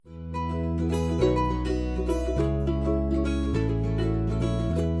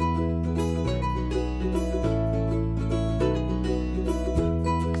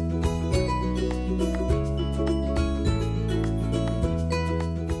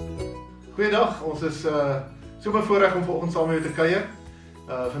Goeiedag, ons is so bevoorreg om vanoggend saam met jou te kuier.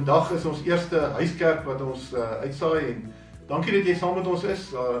 Vandag is ons eerste Huiskerk wat ons uitsaai en dankie dat jy saam met ons is.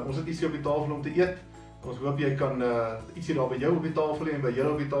 Ons het ietsie op die tafel om te eet. Ons hoop jy kan ietsie daar by jou op die tafel hê en by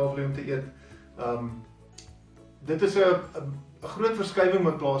julle op die tafel hê om te eet. Dit is 'n groot verskywing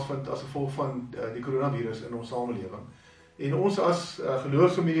wat plaasvind as gevolg van die coronavirus in ons samelewing. En ons as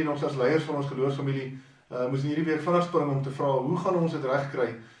geloofsfamilie en ons as leiers van ons geloofsfamilie moes in hierdie week vinnig spring om te vra, hoe gaan ons dit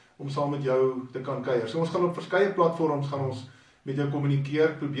regkry om saam met jou te kan kuier? So ons gaan op verskeie platforms gaan ons met jou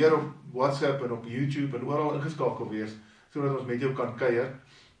kommunikeer, probeer op WhatsApp en op YouTube en oral ingeskakel wees, sodat ons met jou kan kuier.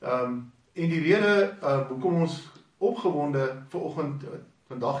 En die rede hoekom ons opgewonde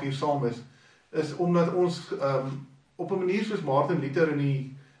vandag hier saam is omdat ons op 'n manier soos Maart en Luther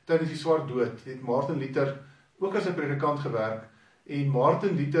tydens die swart dood, het Maart en Luther ook as 'n predikant gewerk, en Maart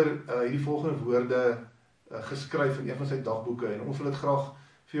en Luther het die volgende woorde geskryf in een van sy dagboeke, en ons wil dit graag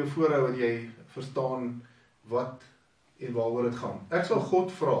vir jou voorhou dat jy verstaan wat en waaroor dit gaan. Ek sal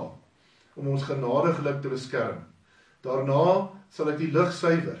God vra om ons genadiglik te beskerm. Daarna sal ek die lig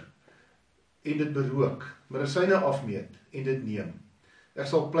suiwer en dit berook, medisyne afmeet en dit neem. Ek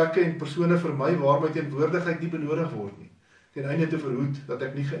sal plekke en persone vermy waar my teenwoordigheid nie benodig word nie, ten einde te verhoed dat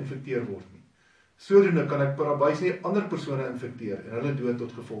ek nie geïnfekteer word nie. Sodoende kan ek parabys nie ander persone infekteer en hulle dood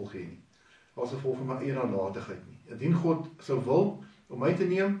tot gevolg hê nie, as gevolg van my eie nalatigheid nie. Indien God sou wil om my te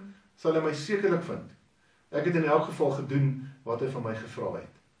neem, sal hy my sekerlik vind. Ek het in elk geval gedoen wat hy van my gevra het.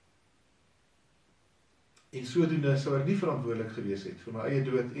 En sodoende sou ek nie verantwoordelik gewees het vir my eie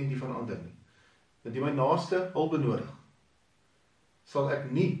dood en die van ander nie. Indien my naaste hulp benodig, sal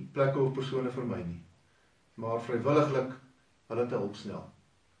ek nie plekke of persone vermy nie, maar vrywilliglik hulle te hulp snel.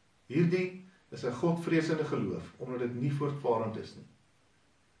 Hierdie is 'n godvreesende geloof, omdat dit nie voortvarend is nie,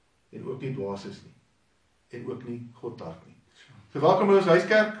 en ook nie dwaas is nie, en ook nie godhard nie. So welkom by ons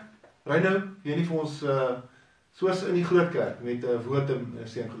Huiskerk. Reino, jy nie vir ons soos in die groot kerk met 'n woord en 'n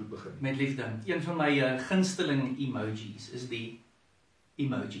seëngroet begin. Met liefde. Een van my gunsteling emojis is die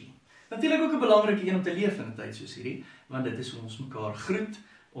emoji. Natuurlik ook 'n belangrike een om te leef in 'n tyd soos hierdie, want dit is hoe ons mekaar groet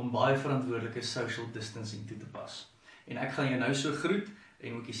om baie verantwoordelike social distancing toe te pas. En ek gaan jou nou so groet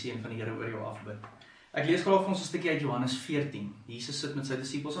en ook die seën van die Here oor jou afbid. Ek lees graag vir ons 'n stukkie uit Johannes 14. Jesus sit met sy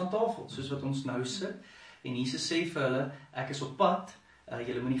disippels aan tafel, soos wat ons nou sit, en Jesus sê vir hulle, ek is op pad,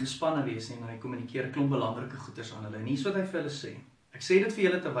 julle moenie gespanne wees nie, en hy kommunikeer 'n klomp belangrike goeders aan hulle. En hier's wat hy vir hulle sê. Ek sê dit vir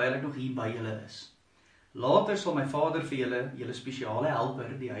julle terwyl ek nog hier by julle is. Later sal my Vader vir julle spesiale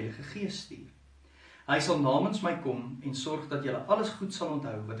helper, die Heilige Gees stuur. Hy sal namens my kom en sorg dat julle alles goed sal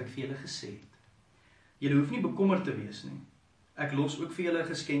onthou wat ek vir julle gesê het. Julle hoef nie bekommerd te wees nie. Ek los ook vir julle 'n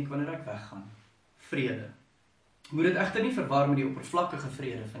geskenk wanneer ek weggaan. Vrede. Moet dit egter nie verwar met die oppervlakkige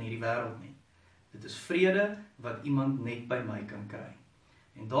vrede van hierdie wêreld nie. Dit is vrede wat iemand net by my kan kry.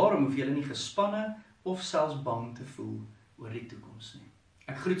 En daarom hoef julle nie gespanne of selfs bang te voel oor die toekoms nie.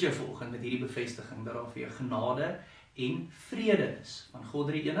 Ek groet jou vanoggend met hierdie bevestiging dat daar vir jou genade en vrede is van God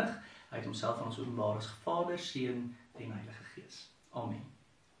drie enig. Hy het homself aan ons openbaar as Vader, Seun en Heilige Gees. Amen.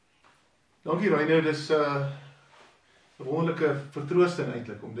 Dankie Reino, dis 'n wonderlike vertroosting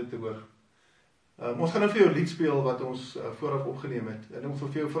eintlik om dit te hoor. Ons gaan nou vir jou 'n lied speel wat ons vooraf opgeneem het. En ons wil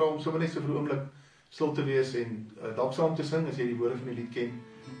vir jou vra om sommer net so vir 'n oomblik stil te wees en dalk saam te sing as jy die woorde van die lied ken.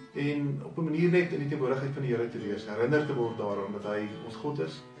 En op 'n manier net in die teenwoordigheid van die Here te wees, herinner te word daaraan dat hy ons God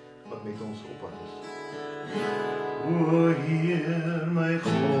is wat met ons op pad is. O Heer my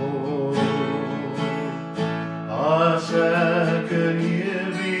God, as ek in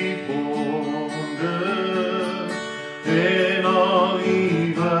ewig wonder en al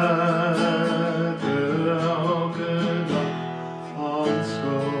die werke elke dag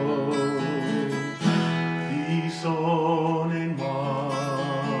aanskou, die son en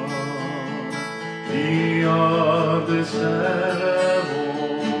maan, die aarde sterre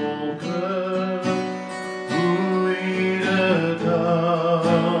wolke, hoe dit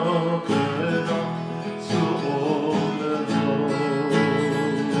elke dag so onderhou,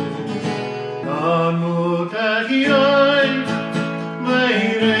 dan moet ek jy my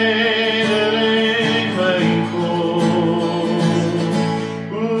redder en my God,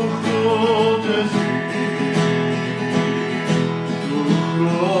 hoe groot is U, hoe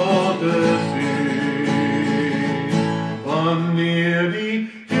groot is U, wanneer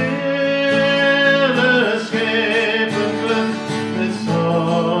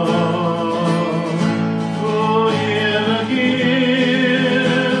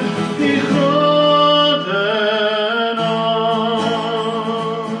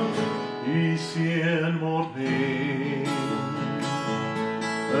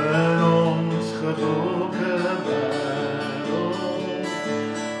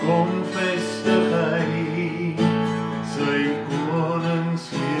kom vestig hy sy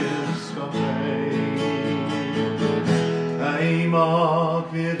koningsheerskappy. Hy maak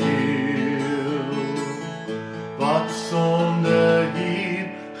weer heel wat sonde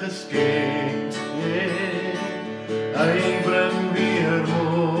hier geskenk het. Hy bring weer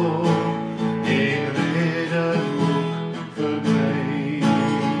hoop en redding ook vir my.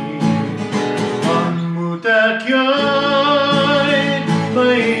 Dan moet ek jy,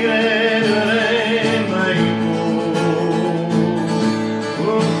 my redder en my hoop,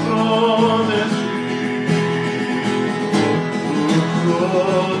 hoe groot is U, hoe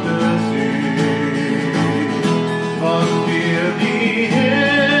groot is U, van weer die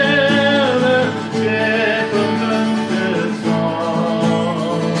hele schepping te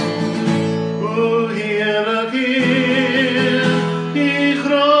staan. Hoe heerlijk is die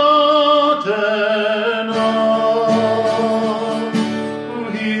grote naam, hoe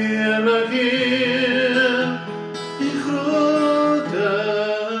heerlijk is die grote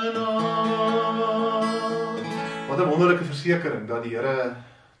naam. Wat 'n wonderlike versekering dat die Here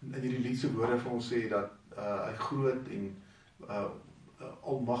in hierdie lied se woorde vir ons sê dat hy groot en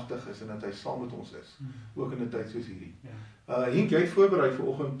almagtig is en dat hy saam met ons is, ook in 'n tyd soos hierdie. Henk, jy het voorberei vir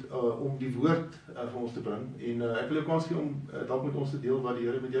oggend om die woord vir ons te bring en ek wil jou kans gee om dalk met ons te deel wat die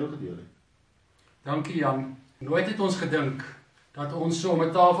Here met jou gedeel het. Dankie Jan. Nooit het ons gedink dat ons so om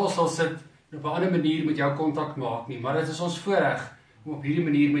 'n tafel sal sit en op 'n ander manier met jou kontak maak nie, maar dit is ons voorreg om op hierdie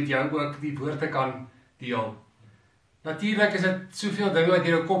manier met jou ook die woord te kan deel. Natuurlik is dit soveel dinge wat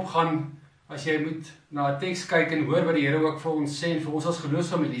deur jou kop gaan as jy moet na 'n teks kyk en hoor wat die Here ook vir ons sê en vir ons as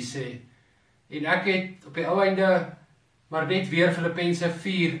geloofsfamilie sê. En ek het op die ou einde maar net weer Filippense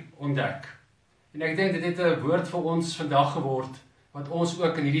 4 ontdek. En ek dink dit het 'n woord vir ons vandag geword wat ons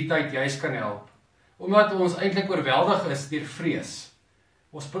ook in hierdie tyd juis kan help. Omdat ons eintlik oorweldig is deur vrees.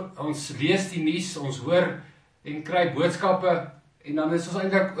 Ons lees die nuus, ons hoor en kry boodskappe en dan is ons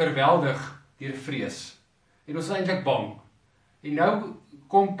eintlik oorweldig deur vrees. En ons is eintlik bang. En nou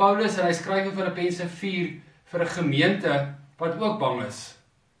kom Paulus en hy skryf in Filippense 4 vir 'n gemeente wat ook bang is.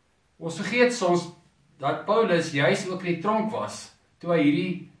 Ons vergeet soms dat Paulus juis ook in die tronk was toe hy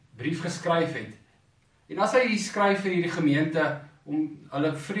hierdie brief geskryf het. En as hy skryf vir hierdie gemeente om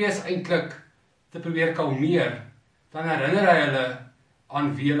hulle vrees eintlik te probeer kalmeer, dan herinner hy hulle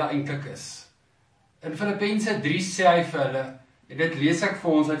aan wie hulle eintlik is. In Filippense 3 sê hy vir hulle, en dit lees ek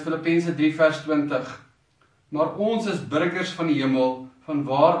vir ons uit Filippense 3 vers 20, maar ons is burgers van die hemel, van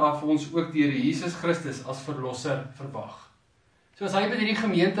waar af ons ook die Here Jesus Christus as verlosser verwag. So as hy met hierdie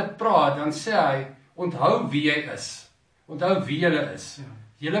gemeente praat, dan sê hy, onthou wie jy is, onthou wie julle is,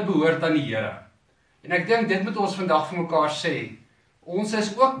 julle behoort aan die Here. En ek dink dit moet ons vandag vir mekaar sê, ons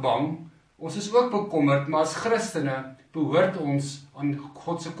is ook bang, ons is ook bekommerd, maar as Christene behoort ons aan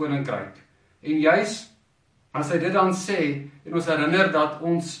God se koninkryk. En juis, as hy dit dan sê, en ons herinner dat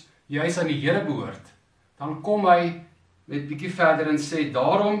ons juis aan die Here behoort, dan kom hy met bietjie verder en sê,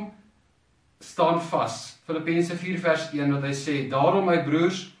 daarom staan vas, Filippense 4 vers 1, wat hy sê, daarom my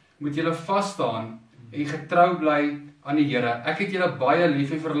broers, moet julle vas staan en getrou bly aan die Here. Ek het julle baie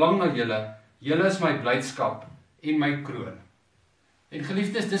lief en verlang na julle. Julle is my blydskap en my kroon. En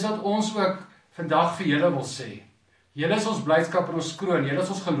geliefdes, dis wat ons ook vandag vir julle wil sê. Julle is ons blydskap en ons kroon. Julle is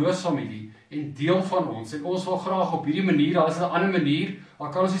ons geloofsfamilie en deel van ons. En ons wil graag op hierdie manier, daar is 'n ander manier, al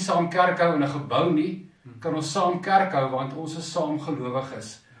kan ons nie saam kerk hou in 'n gebou nie, kan ons saam kerk hou, want ons is saam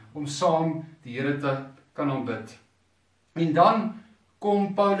gelowiges, om saam die Here te kan aanbid. En dan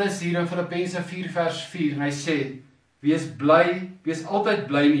kom Paulus hier in Filippense 4 vers 4, en hy sê, wees bly, wees altyd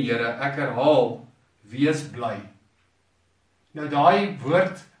bly in die Here, ek herhaal, wees bly. Nou daai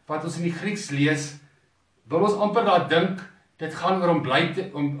woord, wat ons in die Grieks lees, wil ons amper laat dink, dit gaan oor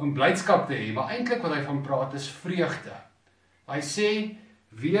om blydskap te hê, maar eintlik wat hy van praat is vreugde. Hy sê,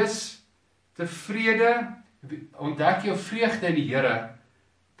 wees tevrede, ontdek jou vreugde in die Here,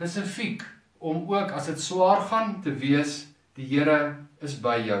 spesifiek om ook as dit swaar gaan te wees, die Here is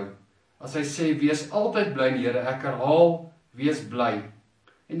by jou. As hy sê, wees altyd bly in die Here, ek herhaal, wees bly.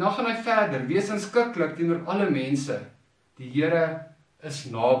 En dan gaan hy verder, wees inskikkelik teenoor alle mense, die Here is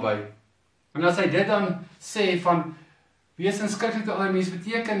naby. En as hy dit dan sê van, wees inskikkelik teenoor alle mense,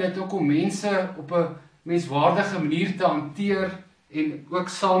 beteken dit ook om mense op 'n menswaardige manier te hanteer, en ook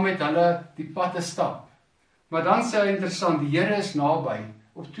saam met hulle die pad te stap. Maar dan sê hy interessant, die Here is naby,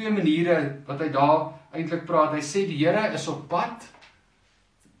 op 2 maniere wat hy daar eintlik praat. Hy sê die Here is op pad,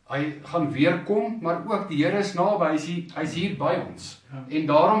 hy gaan weer kom, maar ook die Here is naby, hy is hier by ons. En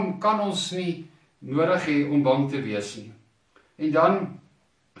daarom kan ons nie nodig hê om bang te wees nie. En dan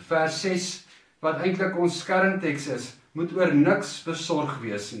vers 6, wat eintlik ons skermteks is, moet oor niks besorg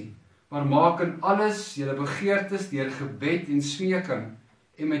wees nie, maar maak in alles julle begeertes deur gebed en smeking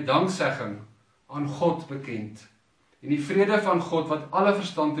en met danksegging aan God bekend. En die vrede van God wat alle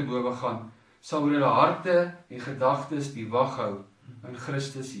verstand te bowe gaan, sal oor julle harte en gedagtes die wag hou in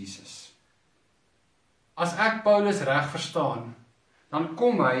Christus Jesus. As ek Paulus reg verstaan, dan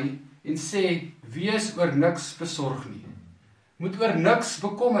kom hy en sê, wees oor niks besorg nie. Moet oor niks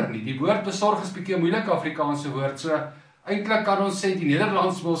bekommer nie. Die woord besorg is bietjie 'n moeilike Afrikaanse woord, so eintlik kan ons sê die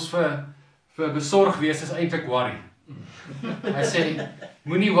Nederlands mos vir besorg wees is eintlik worry. Hy sê,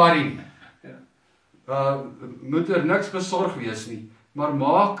 moenie worry nie. Moet oor niks besorg wees nie, maar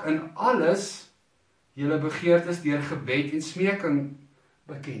maak in alles julle begeertes deur gebed en smeking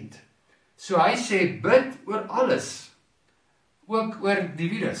bekend. So hy sê, bid oor alles, ook oor die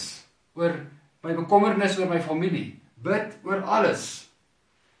virus, oor my bekommernis oor my familie, bid oor alles.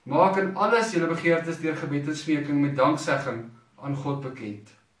 Maak in alles julle begeertes deur gebed en smeking met danksegging aan God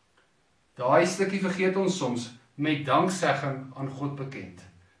bekend. Daai stukkie vergeet ons soms, met danksegging aan God bekend.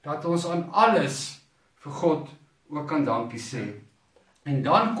 Dat ons aan alles vir God ook kan dankie sê. En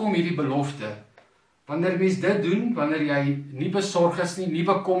dan kom hierdie belofte, wanneer mens dit doen, wanneer jy nie besorg is nie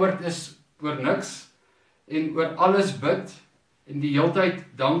bekommerd is oor niks, en oor alles bid, en die heeltyd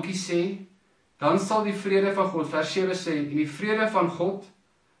dankie sê, dan sal die vrede van God, vers 7 sê, en die vrede van God,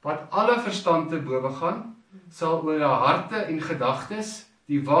 wat alle verstand te bowe gaan, sal oor jou harte en gedagtes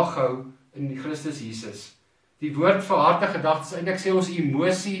die wag hou in Christus Jesus. Die woord vir harte gedagtes, eintlik sê ons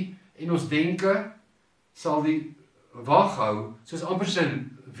emosie en ons denke, sal die wag hou, soos amper sy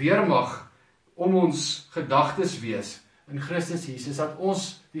weermag, om ons gedagtes wees in Christus Jesus, dat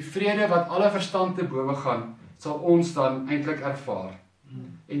ons die vrede wat alle verstand te bowe gaan, sal ons dan eintlik ervaar.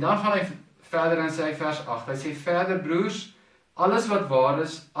 En dan gaan hy verder in sy vers 8, hy sê verder broers, alles wat waar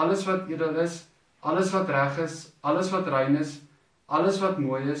is, alles wat edel is, alles wat reg is, alles wat rein is, alles wat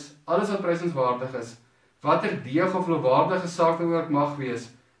mooi is, alles wat prysenswaardig is, watter deeg of lofwaardige saak dan ook mag wees,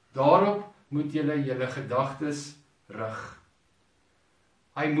 daarop moet julle gedagtes rig.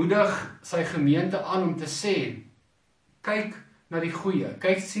 Hy moedig sy gemeente aan om te sê, kyk na die goeie,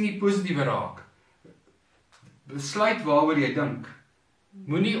 kyk sien die positiewe raak. Besluit waaroor jy dink.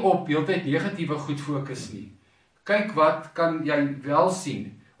 Moenie op heeltyd negatiewe goed fokus nie. Kyk wat kan jy wel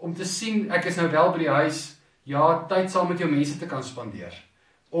sien, om te sien, ek is nou wel by die huis, ja, tyd saam met jou mense te kan spandeer,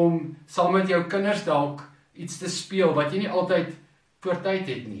 om saam met jou kinders dalk iets te speel, wat jy nie altyd voor tyd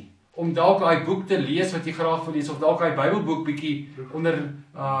het nie, om dalk daai boek te lees wat jy graag wil lees, of dalk daai Bybelboek bietjie onder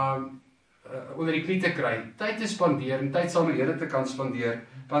die knie te kry, tyd te spandeer, en tyd saam met die Here te kan spandeer,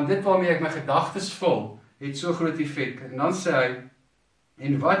 want dit waarmee ek my gedagtes vul, het so groot effek. En dan sê hy,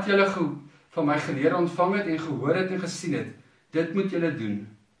 en wat julle van my geleer ontvang het, en gehoor het en gesien het, dit moet julle doen,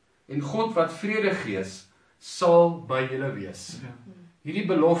 en God wat vrede gees, sal by julle wees. Hierdie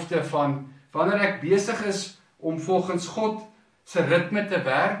belofte van, wanneer ek besig is om volgens God se ritme te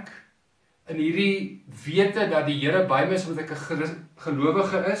werk, in hierdie wete dat die Here by my is, omdat ek 'n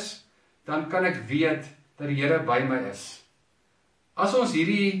gelowige is, dan kan ek weet dat die Here by my is. As ons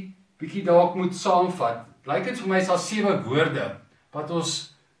hierdie bietjie dalk moet saamvat, lyk dit vir my as 7 woorde, wat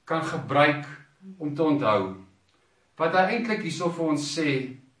ons kan gebruik om te onthou. Wat hy eintlik hierso vir ons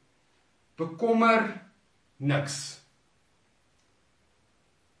sê, bekommer niks.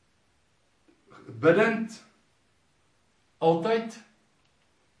 Bidend, altyd,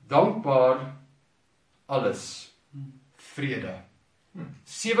 dankbaar, alles, vrede.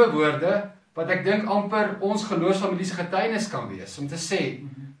 7 woorde, wat ek dink amper ons geloofsfamilie se getuienis kan wees, om te sê,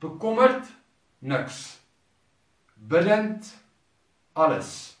 bekommerd, niks. Bidend,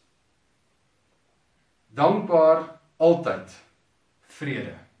 alles. Dankbaar, altyd,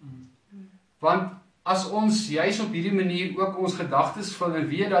 vrede. Want as ons juis op hierdie manier ook ons gedagtes vul en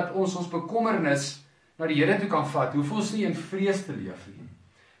weet dat ons bekommernis na die Here toe kan vat, hoef ons nie in vrees te leef nie.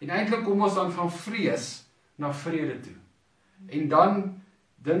 En eintlik kom ons dan van vrees na vrede toe. En dan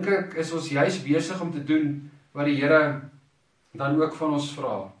dink ek is ons juis besig om te doen wat die Here dan ook van ons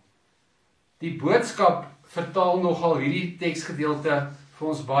vra. Die boodskap vertaal nogal hierdie teksgedeelte vir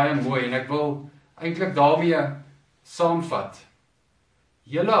ons baie mooi en ek wil eintlik daarmee saamvat.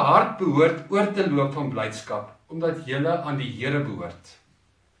 Julle hart behoort oor te loop van blydskap, omdat julle aan die Here behoort.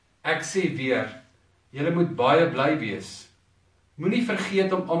 Ek sê weer, julle moet baie bly wees. Moenie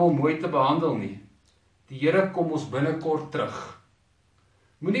vergeet om almal mooi te behandel nie. Die Here kom ons binnekort terug.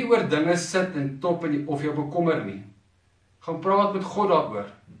 Moenie oor dinge sit en top of jou bekommer nie. Gaan praat met God daaroor.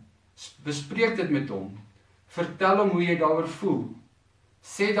 Bespreek dit met hom. Vertel hom hoe jy daaroor voel.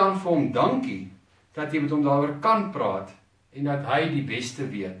 Sê dan vir hom dankie dat jy met hom daaroor kan praat en dat hy die beste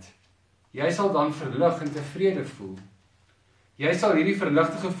weet. Jy sal dan verlig en tevrede voel Jy sal hierdie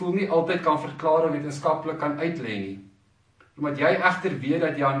verligte gevoel nie altyd kan verklaar of wetenskaplik kan uitlei nie. Omdat jy egter weet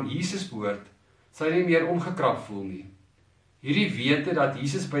dat jy aan Jesus behoort, sal jy nie meer omgekrap voel nie. Hierdie wete dat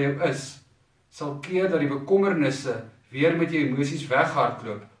Jesus by jou is, sal keer dat die bekommernisse weer met jou emosies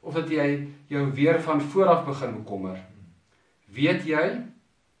weghardloop, of dat jy jou weer van vooraf begin bekommer. Weet jy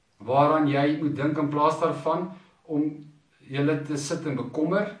waaraan jy moet dink in plaas daarvan om julle te sit en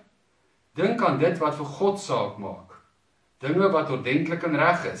bekommer? Dink aan dit wat vir God saak maak. Dinge wat ordentlik en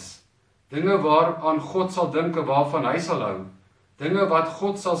reg is. Dinge waaraan God sal dink en waarvan hy sal hou. Dinge wat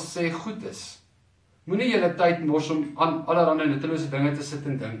God sal sê goed is. Moenie julle tyd mors om aan allerlei nuttelose dinge te sit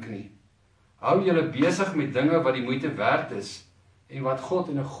en dink nie. Hou julle besig met dinge wat die moeite werd is en wat God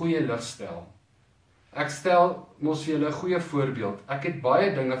in 'n goeie lig stel. Ek stel mos vir julle 'n goeie voorbeeld. Ek het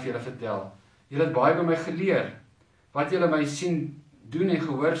baie dinge vir julle vertel. Julle het baie by my geleer. Wat julle my sien doen en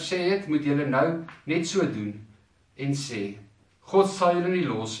gehoor sê het, moet julle nou net so doen en sê. God sal julle nie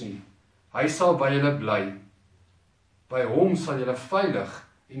los nie. Hy sal by julle bly. By hom sal julle veilig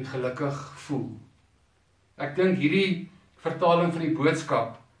en gelukkig voel. Ek dink hierdie vertaling van die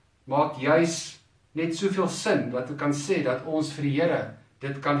boodskap maak juis net soveel sin wat ek kan sê dat ons vir die Here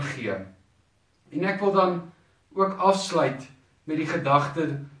dit kan gee. En ek wil dan ook afsluit met die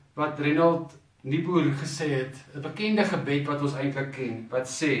gedagte wat Reinhold Niebuhr gesê het, 'n bekende gebed wat ons eintlik ken, wat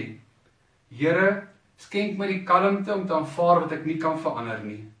sê: Here, skenk my die kalmte om te aanvaar wat ek nie kan verander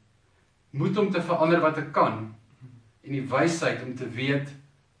nie, moed om te verander wat ek kan, en die wysheid om te weet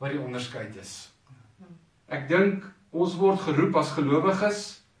wat die onderskeid is. Ek dink ons word geroep as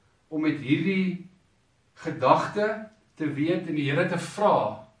gelowiges om met hierdie gedagte te weet en die Here te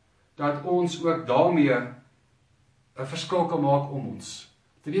vra dat ons ook daarmee 'n verskil kan maak om ons.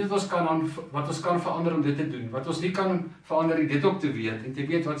 Te weet wat ons kan verander om dit te doen, wat ons nie kan verander en dit ook te weet, en te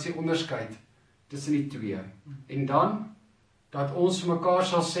weet wat se onderskeid tussen die twee. En dan, dat ons vir mekaar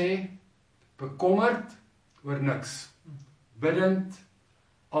sal sê, bekommerd oor niks, biddend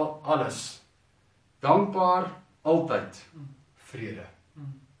alles, dankbaar altyd, vrede.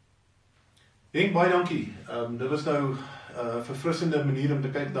 Henk, baie dankie. Dit was nou 'n verfrissende manier om te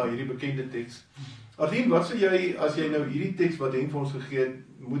kyk na hierdie bekende teks. Arlene, wat sou jy, as jy nou hierdie teks wat Henk vir ons gegee het,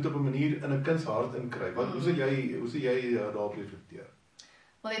 moet op 'n manier in 'n kind se hart inkry? Hoe sou jy daarop reflekteer?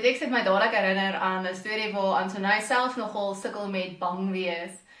 Wel, die teks het my dadelik herinner aan 'n storie waar Antonie self nogal sukkel met bang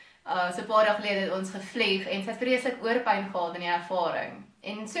wees. So 'n paar dae gelede het ons gevlieg en sy het vreeslik oorpyn gehad in die ervaring.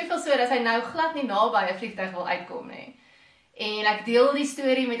 En soveel so dat sy nou glad nie naby 'n vliegtuig wil uitkom nie. En ek deel die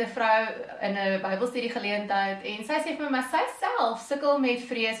storie met 'n vrou in 'n Bybelstudie geleentheid en sy sê vir my, maar sy self sukkel met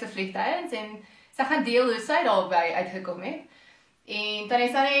vrees vir vliegtuie en sy gaan deel hoe sy daarby uitgekom het. En Tannie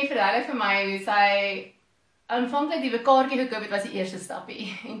Sunny verduidelik vir my hoe sy aanvanklik die kaartjie gekoop het, was die eerste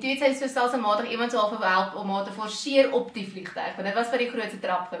stappie. En toe het sy so stelselmatig iemand sou help om haar te forceer op die vliegtuig, want dit was vir die grootste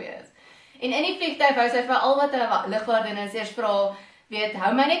trap gewees. En in die vliegtuig wou sy vir al wat 'n lugwaardinnes eers vra, weet,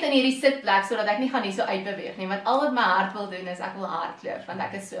 hou my net in hierdie sitplek sodat ek nie gaan hier so uitbeweeg nie, want al wat my hart wil doen is ek wil hardloop, want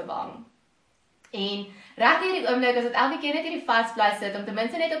ek is so bang. En reg deur die oomblik as dit elke keer net hierdie vas bly sit om ten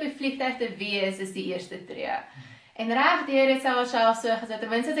minste net op die vliegtuig te wees, is die eerste tree. En reg deur het sy haarself so gesê, ten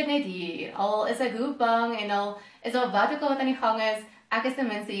minste is ek net hier, al is ek hoe bang en al is al wat ook al wat aan die gang is, ek is ten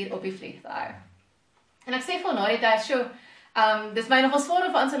minste hier op die vliegtuig. En ek sê vir na die tyd, sjoe, dis my nogal swaar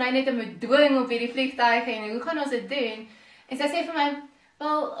om vir Antonie net te moet dwing op hierdie vliegtuig en hoe gaan ons dit doen? En sy sê vir my,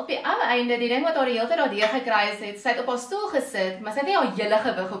 wel, op die ander einde, die ding wat haar die hele tyd daardeur gekry het, sy het op haar stoel gesit, maar sy het nie haar hele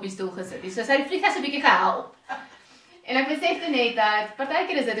gewig op die stoel gesit, so sy het die vliegtuig so 'n bietjie gehelp. En ek besef net dat,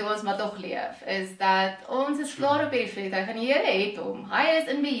 partykeer is dit hoe ons maar tog leef, is dat ons is klaar op hierdie vliegtuig, en die Here het hom, hy is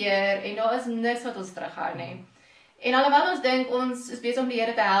in beheer, en daar is niks wat ons terughou nie. En alhoewel ons dink, ons is besig om die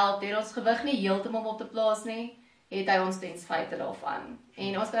Here te help, deur ons gewig nie heeltemal op te plaas nie, het hy ons ten spyte daarvan.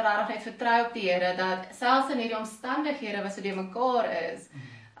 En ons kan regtig net vertrou op die Here, dat selfs in hierdie omstandighede wat so deur mekaar is,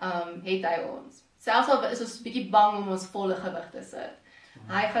 het hy ons. Selfs al is ons 'n bietjie bang om ons volle gewig te sit.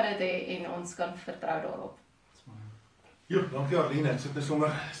 Hy gaan dit hê en ons kan vertrou daarop. Jo, dankie Arlene, ek sit net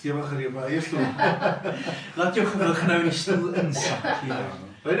sommer stewig gereed op my eie stoel. Laat jou gewig nou in die stoel insak.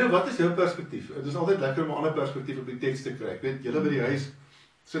 Weet nou, wat is jou perspektief? Dit is altyd lekker om 'n ander perspektief op die teks te kry. Ek weet, julle by die huis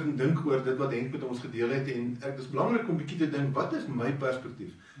sit en dink oor dit wat Henk met ons gedeel het en ek is belangrik om bietjie te dink, wat is my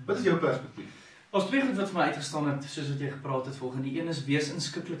perspektief? Wat is jou perspektief? Ons twee goed wat vir my uitgestaan het, soos wat jy gepraat het volgende. Die een is wees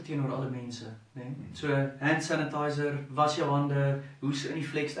inskikkelik teenoor alle mense, né? So hand sanitizer, was jou hande, hoes in die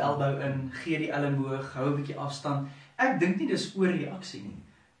flexed elbow in, gee die elmboog, hou 'n bietjie afstand. Ek dink nie dis oorreaksie nie.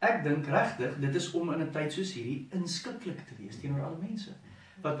 Ek dink regtig dit is om in 'n tyd soos hierdie inskikkelik te wees teenoor alle mense.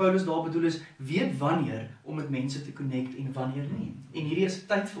 Wat Paulus daar bedoel is, weet wanneer om met mense te connect en wanneer nie. En hierdie is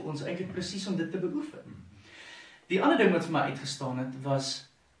tyd vir ons eintlik presies om dit te beoefen. Die ander ding wat vir my uitgestaan het, was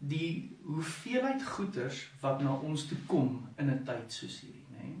die hoeveelheid goeders wat na ons toe kom in 'n tyd soos hierdie,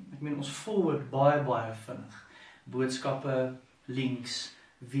 né? Ek meen ons forward baie vinnig. Boodskappe, links,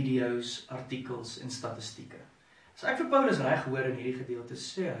 video's, artikels en statistieke. As ek vir Paulus reg hoor in hierdie gedeelte,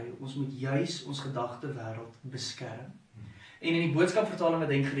 sê hy, ons moet juis ons gedagtewêreld beskerm. En in die boodskapvertaling wat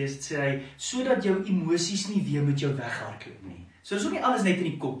ek gelees het, sê hy, sodat jou emosies nie weer met jou weghardloop nie. So dis ook nie alles net in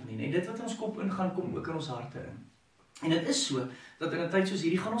die kop nie, né? Dit wat in ons kop ingaan, kom ook in ons harte in. En dit is so, dat in 'n tyd soos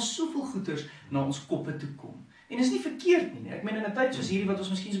hierdie gaan ons soveel goeders na ons koppe toe kom. En dit is nie verkeerd nie, né? Ek meen in 'n tyd soos hierdie wat ons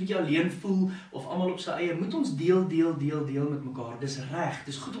miskien so 'n bietjie alleen voel of almal op sy eie, moet ons deel met mekaar. Dis reg.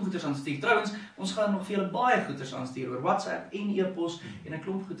 Dis goed om goeders aan te stuur. Trouwens, ons gaan nog vir julle baie goeders aanstuur oor WhatsApp en e-pos en 'n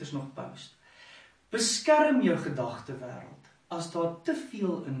klomp goeders nog post. Beskerm jou gedagtewêreld as daar te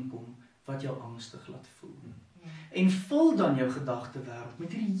veel inkom wat jou angstig laat voel. En vul dan jou gedagtewêreld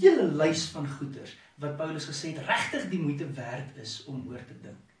met hierdie hele lys van goeders wat Paulus gesê het regtig die moeite werd is om oor te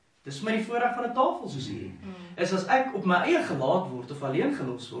dink. Dis vir my die voorreg van 'n tafel soos hierdie. Is as ek op my eie gelaat word of alleen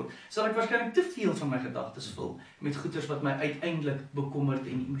gelos word, sal ek waarskynlik te veel van my gedagtes vul met goeders wat my uiteindelik bekommerd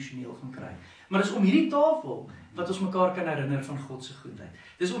en emosioneel gaan kry. Maar dis om hierdie tafel wat ons mekaar kan herinner van God se goedheid.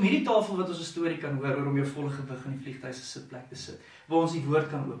 Dis om hierdie tafel wat ons 'n storie kan hoor oor om jou volle gewig in die vliegtuig se sitplek te sit, waar ons die woord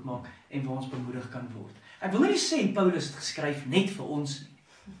kan oopmaak en waar ons bemoedig kan word. Ek wil nie sê Paulus het geskryf net vir ons nie,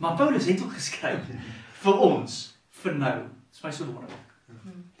 maar Paulus het ook geskryf vir ons, vir nou. Dit is my so wonderlik.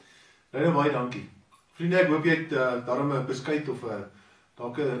 Nou baie dankie. Vriende, ek hoop jy het daarom 'n beskuit of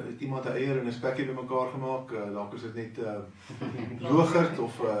dalk het iemand 'n eier en 'n spekkie bymekaar gemaak. Dalk is dit net yoghurt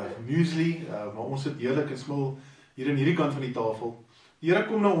of muesli, maar ons sit heerlik en smil hier aan hierdie kant van die tafel. Die Here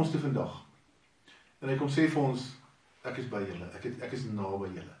kom na ons toe vandag. En hy kom sê vir ons, ek is by julle. Ek is naby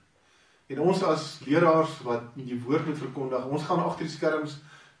julle. En ons as leraars wat die woord moet verkondig, ons gaan agter die skerms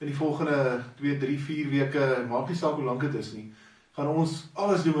in die volgende 2, 3, 4 weke, maak nie saak hoe lank dit is nie, gaan ons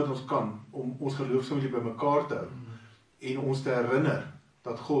alles doen wat ons kan om ons geloofsfamilie bymekaar te hou en ons te herinner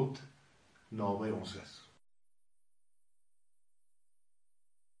dat God naby ons is.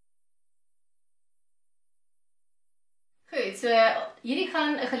 Goed, so hierdie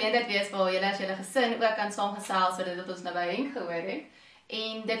gaan 'n geleentheid wees waar julle as julle gesin ook kan saamgesels sodat dit ons nou by Henk gehoor het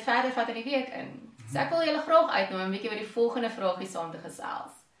en dit verder vat in die week in. So ek wil julle graag uitnooi om 'n bietjie oor die volgende vraagie saam te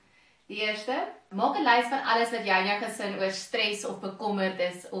gesels. Die eerste, maak 'n lys van alles wat jy in jou gesin oor stres of bekommerd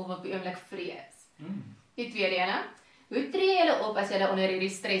is of op die oomblik vrees. Die tweede ene, hoe tree julle op as julle onder hierdie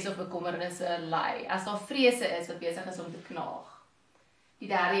stres of bekommernisse ly, as daar vrese is wat besig is om te knaag? Die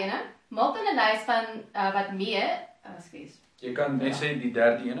derde ene, maak dan 'n lys van wat meer, Jy kan net sê die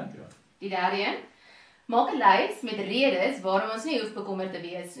derde ene. Die derde een, maak 'n lys met redes waarom ons nie hoef bekommerd te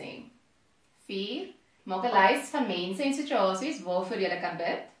wees nie. 4, maak 'n lys van mense en situasies waarvoor jy kan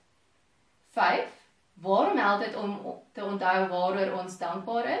bid. 5, waarom help dit om te onthou waaroor ons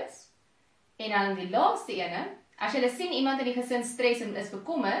dankbaar is? En dan die laaste ene, as jy sien iemand in die gesin stres en is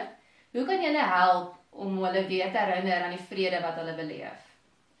bekommerd, hoe kan jy help om hulle weer te herinner aan die vrede wat hulle beleef?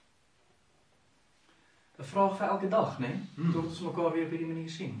 'n Vraag vir elke dag, né? Tot ons mekaar weer op hierdie manier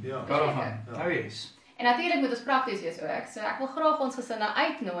sien. Ja. Daarvan. Nou yes. En natuurlik moet ons prakties wees ook. So ek wil graag ons gesinne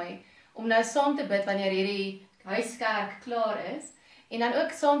uitnooi om nou saam te bid wanneer hierdie huiskerk klaar is en dan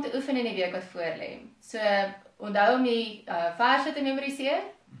ook saam te oefen in die week wat voorlê. So onthou om die verse te memoriseer,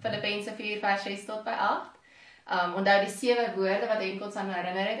 Filippense 4 vers 6 tot by 8. Onthou die 7 woorde wat Henk ons aan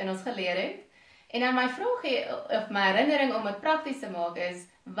herinner het en ons geleer het. En dan my vraag of my herinnering om dit prakties te maak is,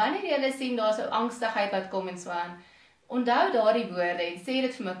 wanneer jy sien daar's 'n angstigheid wat kom en so aan, onthou daardie woorde en sê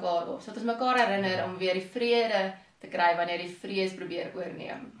dit vir mekaar op, sodat ons mekaar herinner om weer die vrede te kry wanneer die vrees probeer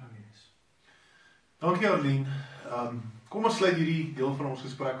oorneem. Dankie Arlene. Kom ons sluit hierdie deel van ons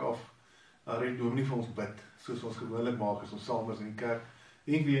gesprek af. Red Dominee vir ons bid, soos ons gewoonlik maak as ons saam is in die kerk.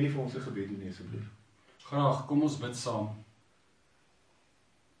 En wie jy nie vir ons 'n gebed doen asseblief. Graag, kom ons bid saam.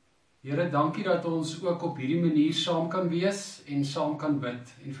 Here, dankie dat ons ook op hierdie manier saam kan wees en saam kan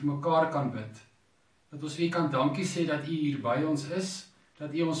bid en vir mekaar kan bid. Dat ons vir U kan dankie sê dat U hier by ons is,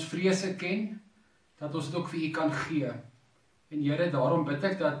 dat U ons vrese ken, dat ons dit ook vir U kan gee. En Here, daarom bid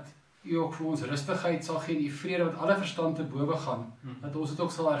ek dat U ook vir ons rustigheid sal gee en U vrede wat alle verstand te bowe gaan, dat ons dit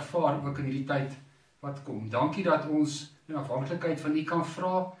ook sal ervaar ook in hierdie tyd wat kom. Dankie dat ons in afhanklikheid van U kan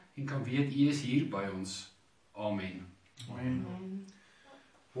vra en kan weet U is hier by ons. Amen. Amen.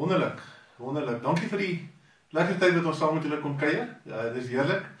 Wonderlik, wonderlik. Dankie vir die lekker tyd wat ons saam met julle kon kuier. Ja, dit is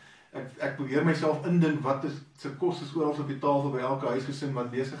heerlik. Ek probeer myself indink wat is se kos is oral op die tafel by elke huisgesin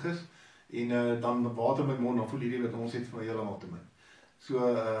wat besig is en dan water met mond, dan voel hierdie wat ons het vir heeltemal te min. So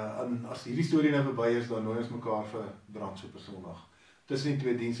as hierdie storie nou verby is, dan nooi ons mekaar vir brandsoep op Sondag. Tussen die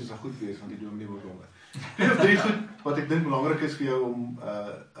twee dienste sal goed wees want die dominee word honger. 2 of 3 goed wat ek dink belangrik is vir jou om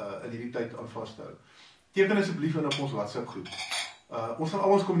in hierdie tyd aan vas te hou. Teken asseblief in op ons WhatsApp groep. Ons gaan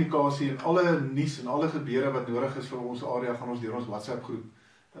al ons kommunikasie en alle nuus en alle gebeure wat nodig is vir ons area gaan ons deur ons WhatsApp groep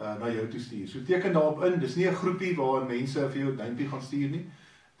na jou toe stuur. So teken daarop in, dis nie 'n groepie waar mense vir jou 'n duimpie gaan stuur nie.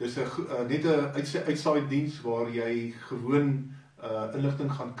 Dis net 'n uitsaai diens waar jy gewoon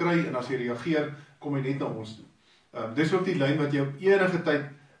inligting gaan kry en as jy reageer, kom jy net na ons toe. Dis ook die lyn wat jy op enige tyd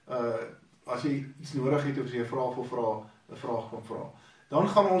as jy iets nodig het of as jy 'n vraag wil vra, 'n vraag kan vra. Dan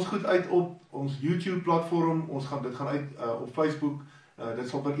gaan ons goed uit op ons YouTube platform, dit gaan uit op Facebook, dit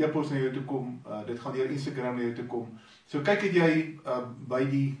sal per e-pos na jou toe kom, dit gaan deur Instagram na jou toe kom. So kyk het jy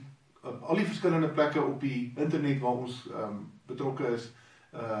by al die verskillende plekke op die internet waar ons betrokke is,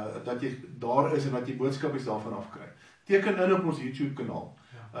 dat jy daar is en dat jy boodskapies daarvan afkry. Teken in op ons YouTube kanaal.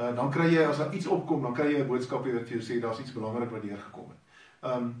 Dan kry jy, as daar iets opkom, dan kry jy 'n boodskapie wat vir jou sê, daar's iets belangrik wat deurgekom het.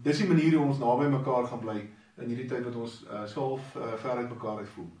 Dis die manier hoe ons naby mekaar gaan bly, in hierdie tyd wat ons ver uit mekaar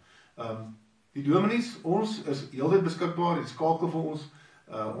uitvoel. Die dominees, ons is heeltyd beskikbaar, dit skakel vir ons,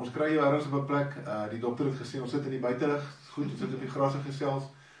 ons kry jou ergens op 'n plek, die dokter het gesê, ons sit in die buitelug, goed, ons sit op die gras en gesels,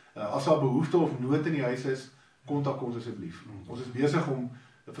 as daar behoefte of nood in die huis is, kontak ons asseblief. Ons is besig om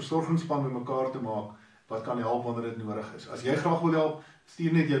 'n versorgingsspan met mekaar te maak, wat kan help wanneer dit nodig is. As jy graag wil help,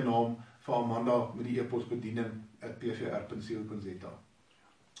 stuur net jou naam vir Amanda met die e-pos bediening@pvr.co.za.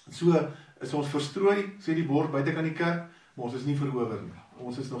 So is ons verstrooi, sê die bord buite kan die kerk, maar ons is nie verower nie.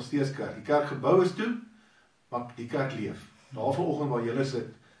 Ons is nog steeds kerk. Die kerkgebou is toe, maar die kerk leef. Daar vanoggend waar julle sit,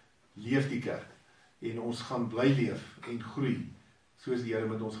 leef die kerk. En ons gaan bly leef en groei, soos die Here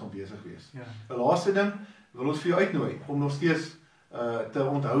met ons gaan besig wees. 'n Laaste ding, wil ons vir jou uitnooi, om nog steeds te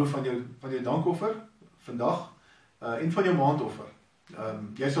onthou van jou dankoffer, vandag, en van jou maandoffer.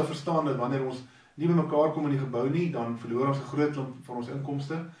 Jy sal verstaan dat wanneer ons nie by mekaar kom in die gebou nie, dan verloor ons 'n groot klomp van ons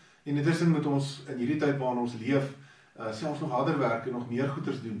inkomste. En intussen moet ons in hierdie tyd waarin ons leef, selfs nog harder werk en nog meer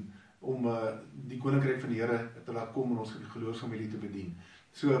goeders doen, om die koninkryk van die Here te laat kom en ons geloofsfamilie te bedien.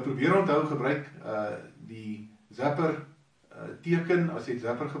 So probeer onthou, gebruik die Zapper teken, as jy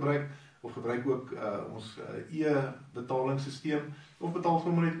Zapper gebruik, of gebruik ook ons e-betalingssysteem, of betaal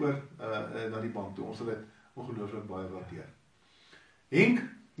sommer net oor na die bank toe. Ons sal dit ongelooflik baie waardeer. Henk,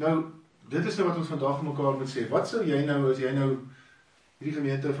 nou, dit is nou wat ons vandag aan mekaar moet sê. Wat sou jy nou, as jy nou hierdie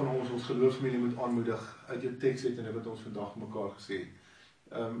gemeente van ons geloofsfamilie moet aanmoedig, uit jou teks het en wat ons vandag mekaar gesê het,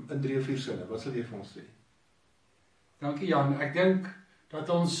 in 3 of 4 sinne, wat sal jy vir ons sê? Dankie Jan, ek dink dat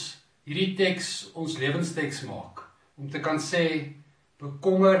ons hierdie teks ons lewensteks maak, om te kan sê,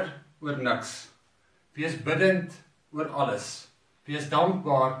 bekommer oor niks, wees bidend oor alles, wees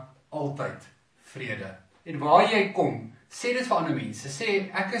dankbaar altyd, vrede. En waar jy kom, sê dit vir ander mense, sê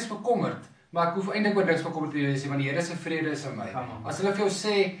ek is bekommerd, maar ek hoef eintlik oor niks bekommerd te wees, want die Here se vrede is in my. As hulle vir jou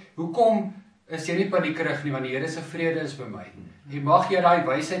sê, hoekom is jy nie paniekerig nie, want die Here se vrede is by my. En mag jy daai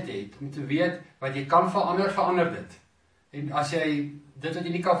wysheid hê, om te weet, wat jy kan verander dit. En as jy dit wat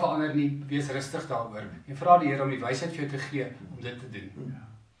jy nie kan verander nie, wees rustig daaroor. En vra die Here om die wysheid vir jou te gee, om dit te doen.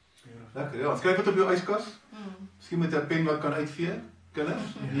 Lekker, ja. Skryf wat op jou yskas. Miskien met 'n pen wat kan uitvee,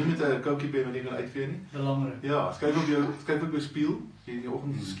 kinders. Nie met 'n koutjie pen wat nie kan uitvee nie. Belangrik. Ja, skryf op jou spieël, jy in die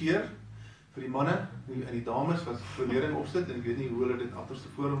oggend skeer, vir die manne en die dames wat verleiding opsit, en ek weet nie hoe hulle dit agterste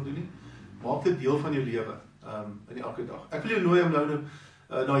voorom doen nie. Maak dit deel van jou lewe, in die elke dag. Ek wil jou nooi om nou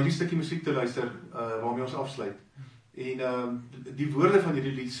na hierdie stukkie musiek te luister, waarmee ons afsluit. En die woorde van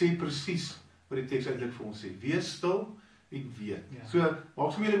hierdie lied sê presies wat die teks eintlik vir ons sê. Wees stil en weet. Ja. So,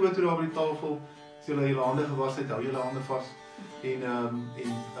 maak sommer julle oë toe daar by die tafel, as julle julle hande gewas het, hou julle hande vas, en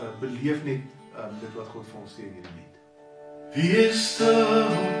beleef net dit wat God vir ons sê in hierdie lied. Wees stil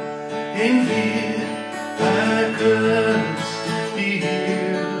en weet, ek is die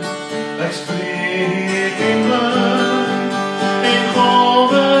Heer, ek spreek en bid, en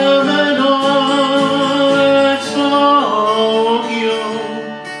golwe my naam, ek sal jou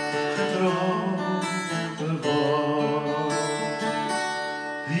getrou bewaar.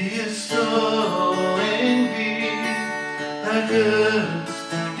 Wees stil en weet, ek is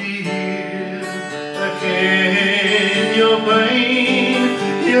die Heer, ek ken jou pyn,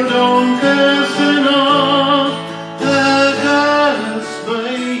 jou donkerste nag, ek is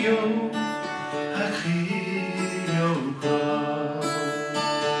by jou, ek gee jou krag.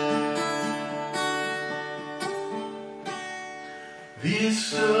 Wees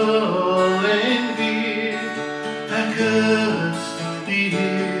stil en weet, ek is die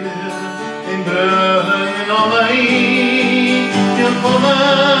Heer, en bring na my jou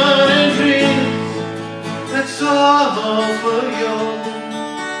kommer en vrees, ek sal vir jou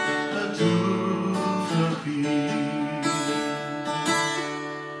doen.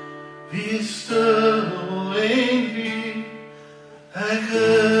 Ek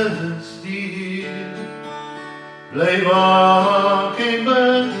is hier, bly waak en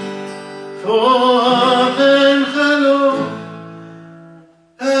bid, volhard en geloof.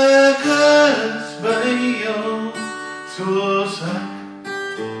 Ek is by jou, soos ek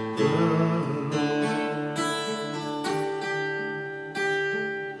beloof.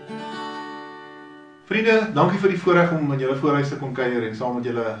 Vriende, dankie vir die voorreg om in julle voorhuis te kon kuier en saam met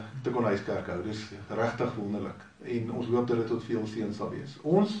julle te kon Huiskerk hou. Dis regtig wonderlik en ons hoop dat dit tot veel seën sal wees.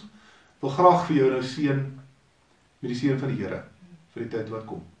 Ons wil graag vir jou nou seën met die seën van die Here vir die tyd wat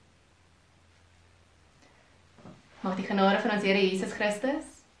kom. Mag die genade van ons Here Jesus Christus,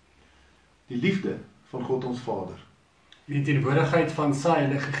 Die liefde van God ons Vader, Die teenwoordigheid van sy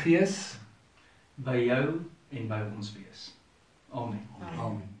Heilige Gees by jou en by ons wees. Amen.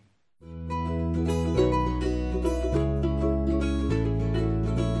 Amen.